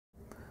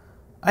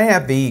I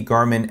have the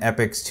Garmin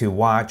Epix 2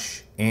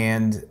 watch,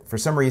 and for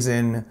some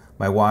reason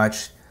my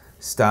watch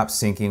stopped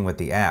syncing with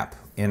the app.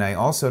 And I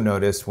also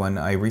noticed when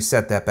I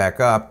reset that back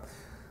up,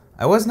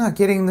 I was not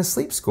getting the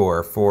sleep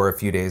score for a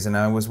few days, and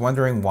I was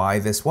wondering why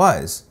this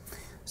was.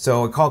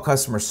 So I called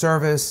customer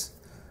service.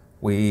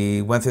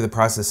 We went through the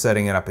process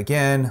setting it up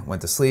again,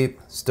 went to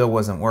sleep, still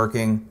wasn't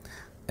working.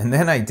 And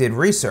then I did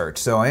research.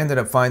 So I ended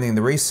up finding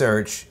the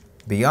research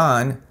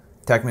beyond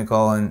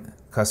technical and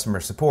customer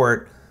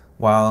support.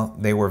 While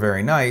they were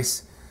very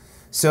nice.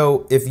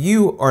 So if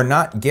you are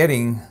not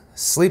getting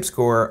sleep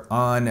score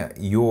on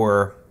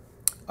your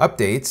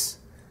updates,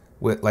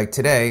 like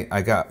today,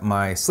 I got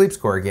my sleep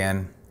score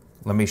again.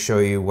 Let me show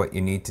you what you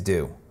need to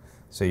do.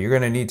 So you're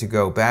gonna need to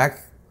go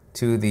back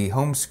to the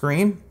home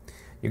screen.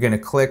 You're gonna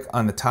click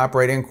on the top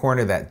right-hand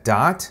corner, that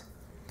dot,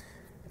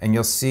 and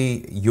you'll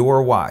see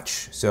your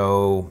watch.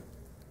 So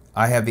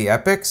I have the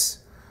Epix.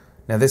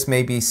 Now this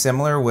may be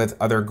similar with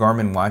other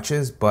Garmin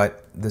watches, but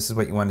this is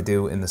what you want to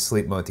do in the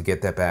sleep mode to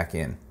get that back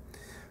in.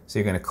 So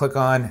you're going to click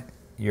on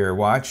your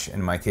watch,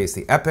 in my case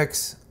the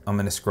Epix. I'm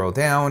going to scroll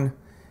down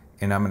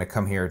and I'm going to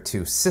come here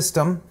to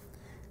System,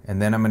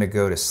 and then I'm going to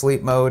go to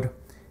Sleep Mode,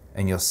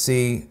 and you'll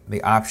see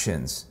the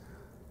options.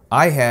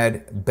 I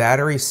had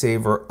Battery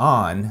Saver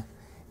on,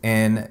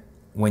 and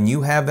when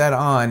you have that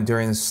on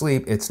during the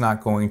sleep, it's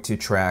not going to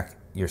track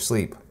your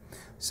sleep.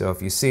 So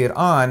if you see it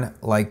on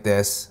like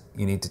this,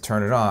 you need to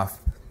turn it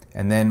off,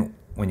 and then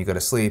when you go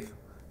to sleep,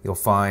 you'll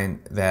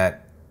find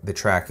that the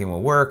tracking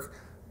will work.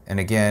 And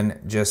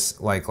again,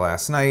 just like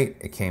last night,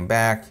 it came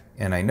back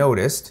and I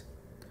noticed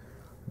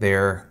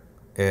there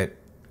it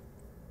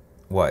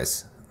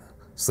was,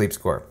 sleep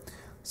score.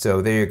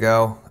 So there you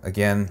go.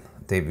 Again,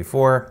 the day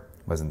before,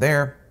 wasn't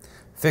there,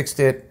 fixed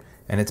it,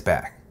 and it's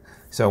back.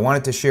 So I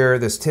wanted to share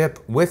this tip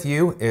with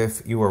you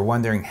if you were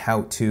wondering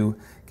how to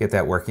get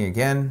that working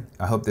again.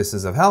 I hope this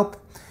is of help.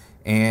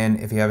 And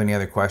if you have any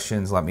other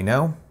questions, let me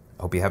know.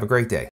 I hope you have a great day.